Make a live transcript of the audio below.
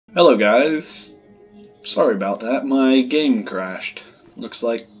Hello guys, sorry about that, my game crashed. Looks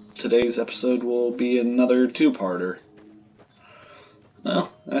like today's episode will be another two-parter.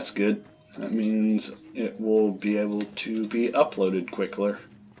 Well, that's good. That means it will be able to be uploaded quicker.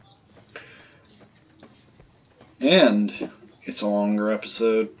 And it's a longer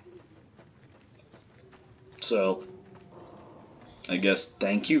episode. So, I guess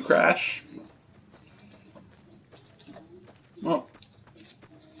thank you, Crash? Well,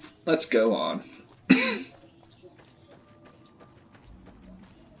 let's go on.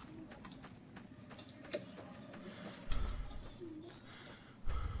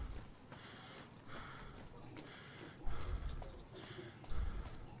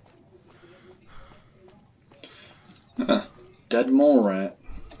 Dead mole rat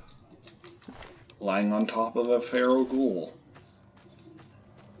lying on top of a feral ghoul.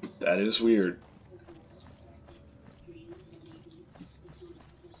 That is weird.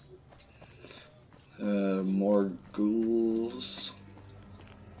 More ghouls.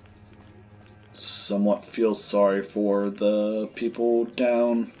 Somewhat feel sorry for the people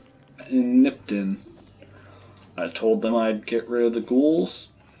down in Nipton. I told them I'd get rid of the ghouls.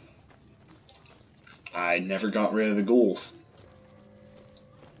 I never got rid of the ghouls.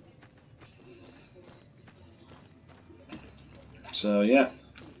 So yeah,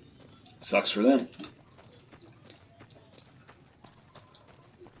 sucks for them.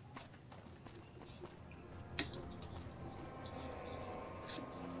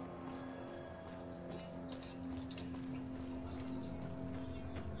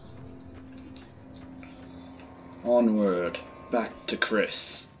 Onward, back to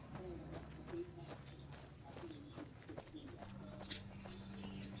Chris.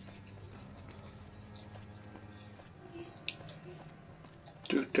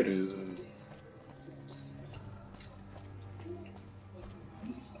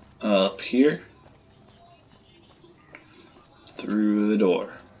 Up here, through the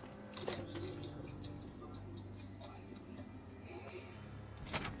door.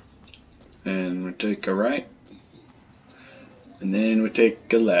 And we take a right, and then we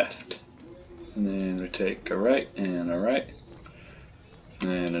take a left, and then we take a right and a right,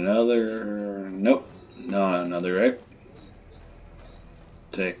 and another, nope, not another right.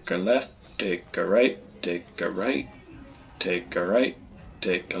 Take a left, take a right, take a right, take a right,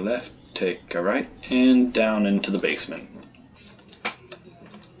 take a left, take a right, and down into the basement.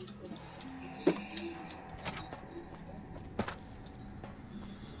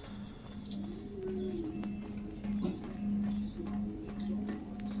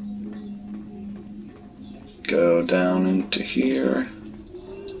 Go down into here.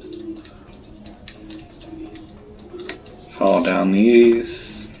 Fall down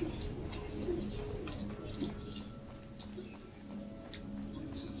these.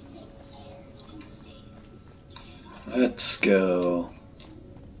 Let's go.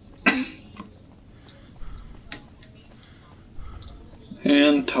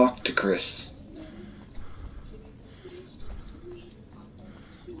 And talk to Chris.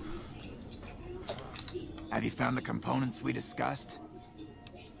 Have you found the components we discussed?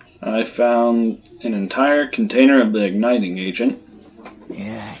 I found an entire container of the igniting agent.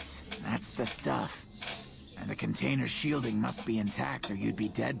 Yes, that's the stuff. And the container's shielding must be intact or you'd be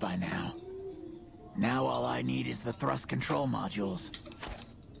dead by now. Now all I need is the thrust control modules.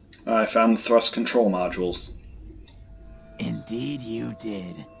 I found the thrust control modules. Indeed you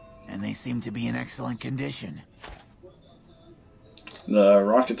did. And they seem to be in excellent condition. The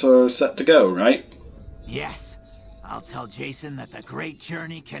rockets are set to go, right? Yes. I'll tell Jason that the great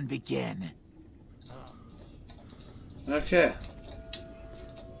journey can begin. Okay.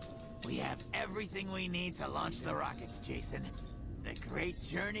 We have everything we need to launch the rockets, Jason. The great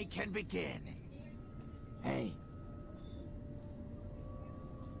journey can begin. Hey.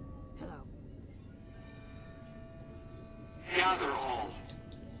 Hello. Gather all.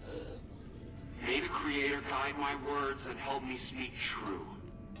 May the Creator guide my words and help me speak true.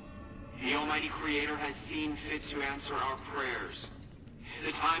 The Almighty Creator has seen fit to answer our prayers.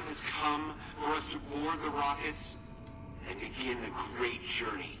 The time has come for us to board the rockets and begin the great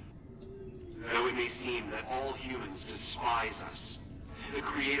journey. Though it may seem that all humans despise us, the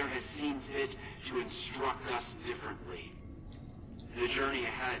Creator has seen fit to instruct us differently. The journey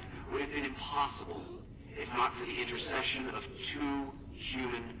ahead would have been impossible if not for the intercession of two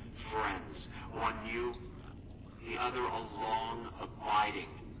human friends, one new, the other a long, abiding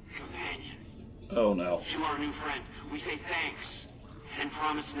companion. Oh no. To our new friend, we say thanks, and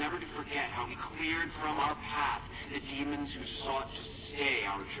promise never to forget how he cleared from our path the demons who sought to stay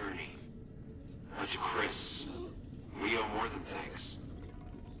our journey. But to Chris, we owe more than thanks.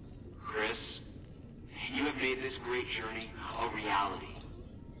 made this great journey a reality.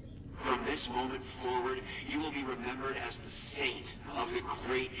 From this moment forward, you will be remembered as the saint of the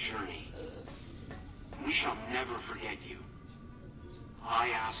great journey. We shall never forget you. I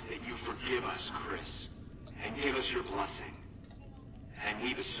ask that you forgive us, Chris, and give us your blessing. And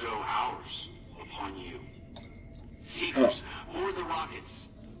we bestow ours upon you. Seekers, board the rockets.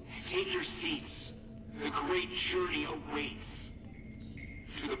 Take your seats. The great journey awaits.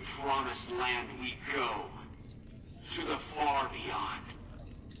 To the promised land we go. To the far beyond.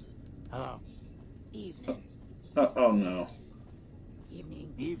 Hello. Evening. Oh no.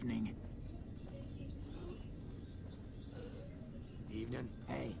 Evening. Evening. Evening.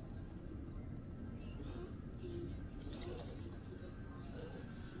 Hey.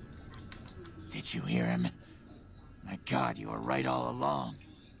 Did you hear him? My God, you were right all along.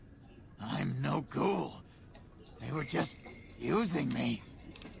 I'm no ghoul. They were just using me.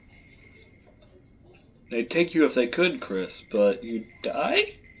 They'd take you if they could, Chris, but you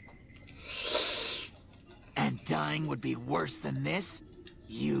die? And dying would be worse than this?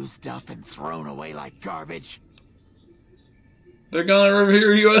 Used up and thrown away like garbage? They're gonna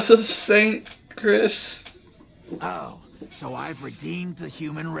revere you as a saint, Chris. Oh, so I've redeemed the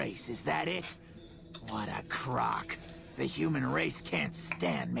human race, is that it? What a crock. The human race can't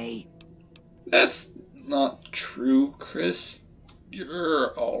stand me. That's not true, Chris.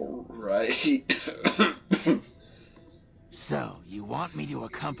 You're alright. So, you want me to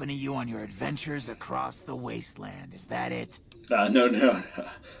accompany you on your adventures across the wasteland, is that it? No.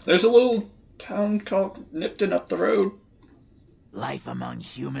 There's a little town called Nipton up the road. Life among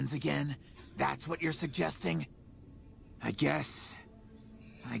humans again? That's what you're suggesting? I guess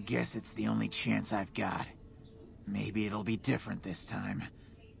it's the only chance I've got. Maybe it'll be different this time.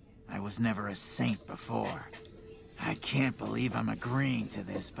 I was never a saint before. I can't believe I'm agreeing to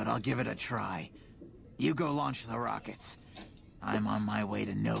this, but I'll give it a try. You go launch the rockets. I'm on my way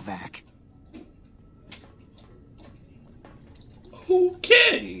to NVAC.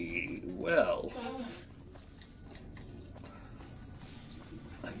 Okay, well.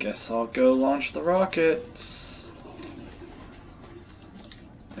 I guess I'll go launch the rockets.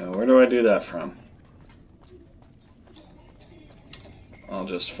 Now, where do I do that from? I'll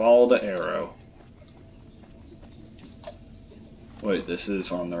just follow the arrow. Wait, this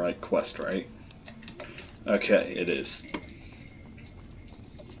is on the right quest, right? Okay, it is.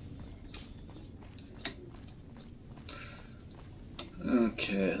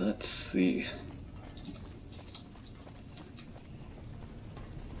 Okay, let's see.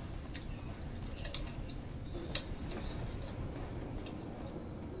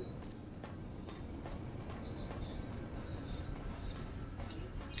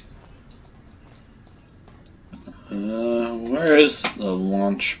 Where is the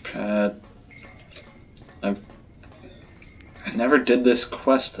launch pad? I never did this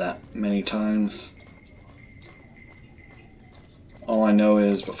quest that many times. All I know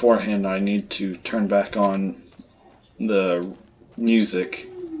is beforehand I need to turn back on the music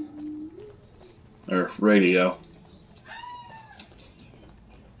or radio.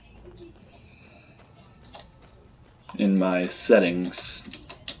 In my settings.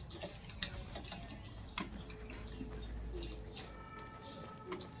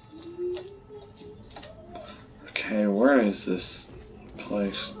 Okay, where is this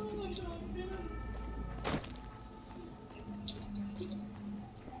place?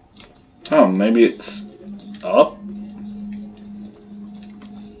 Oh, maybe it's up?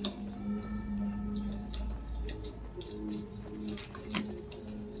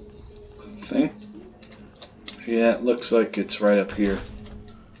 I think. Yeah, it looks like it's right up here.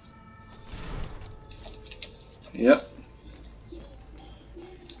 Yep.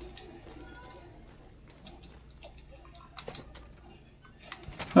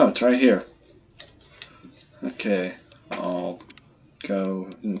 Oh, it's right here. Okay, I'll go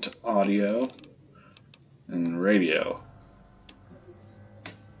into audio and radio.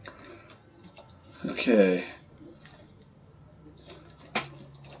 Okay.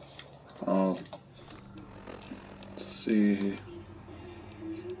 I'll see.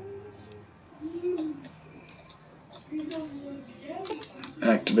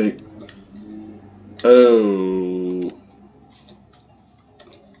 Activate. Oh.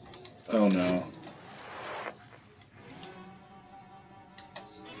 Oh no.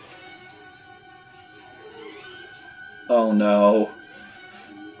 Oh no.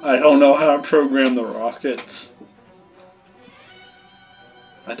 I don't know how to program the rockets.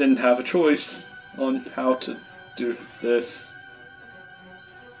 I didn't have a choice on how to do this.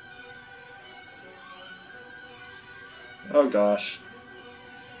 Oh gosh.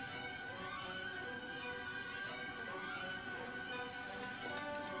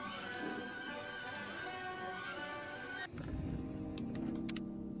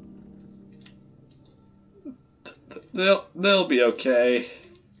 they'll be okay.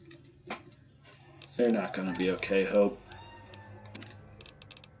 They're not gonna be okay, Hope.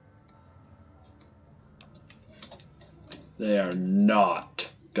 They are not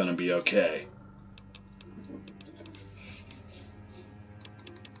gonna be okay.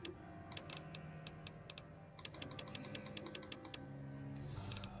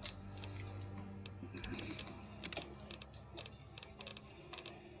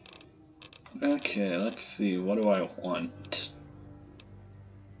 Okay, let's see, what do I want?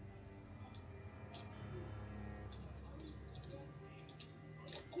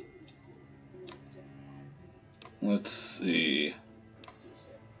 Let's see.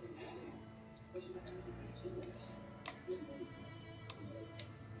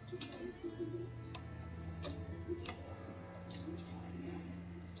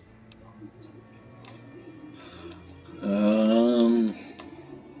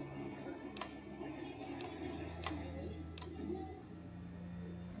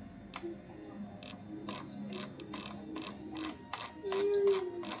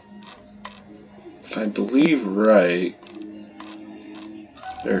 If I believe right,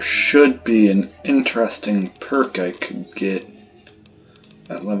 there should be an interesting perk I could get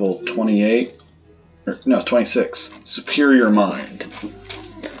at level 28, or no, 26, Superior Mind.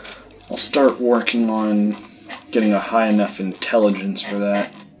 I'll start working on getting a high enough intelligence for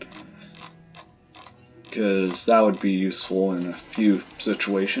that, because that would be useful in a few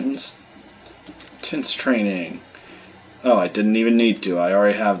situations. Tense training. Oh, I didn't even need to. I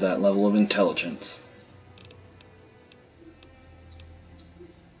already have that level of intelligence.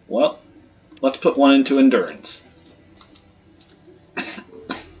 Well, let's put one into endurance.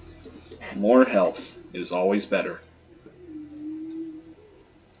 More health is always better.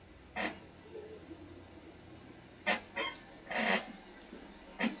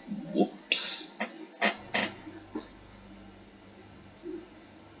 Whoops.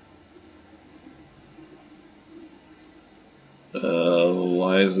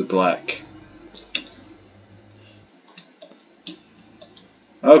 Why is it black?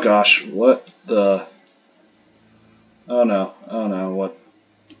 Oh gosh, what the... Oh no,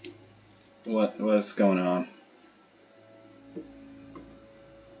 what's going on?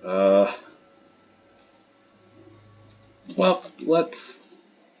 Well, let's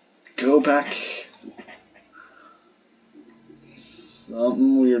go back.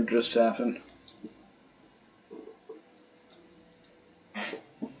 Something weird just happened.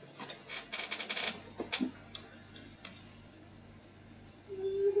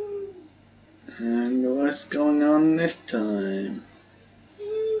 And what's going on this time?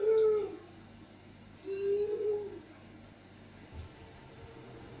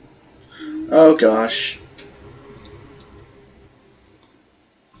 Oh gosh.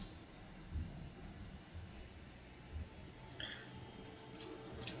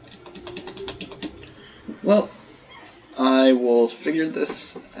 Well, I will figure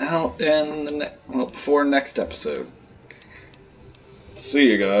this out in the before next episode. See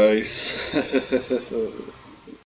you guys.